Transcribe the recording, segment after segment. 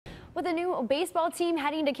With a new baseball team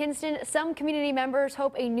heading to Kinston, some community members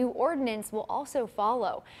hope a new ordinance will also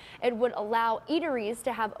follow. It would allow eateries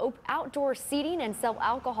to have outdoor seating and sell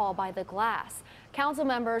alcohol by the glass. Council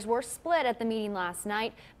members were split at the meeting last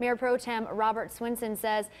night. Mayor Pro Tem Robert Swinson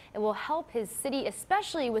says it will help his city,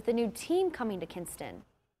 especially with the new team coming to Kinston.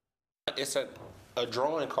 It's a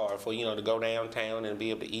drawing card for, to go downtown and be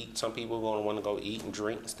able to eat. Some people are going to want to go eat and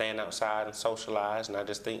drink and stand outside and socialize. And I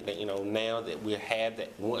just think that, now that we have that,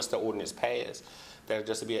 once the ordinance passed, there'll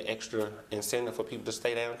just be an extra incentive for people to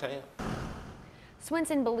stay downtown.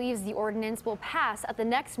 Swinson believes the ordinance will pass at the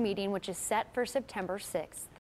next meeting, which is set for September 6th.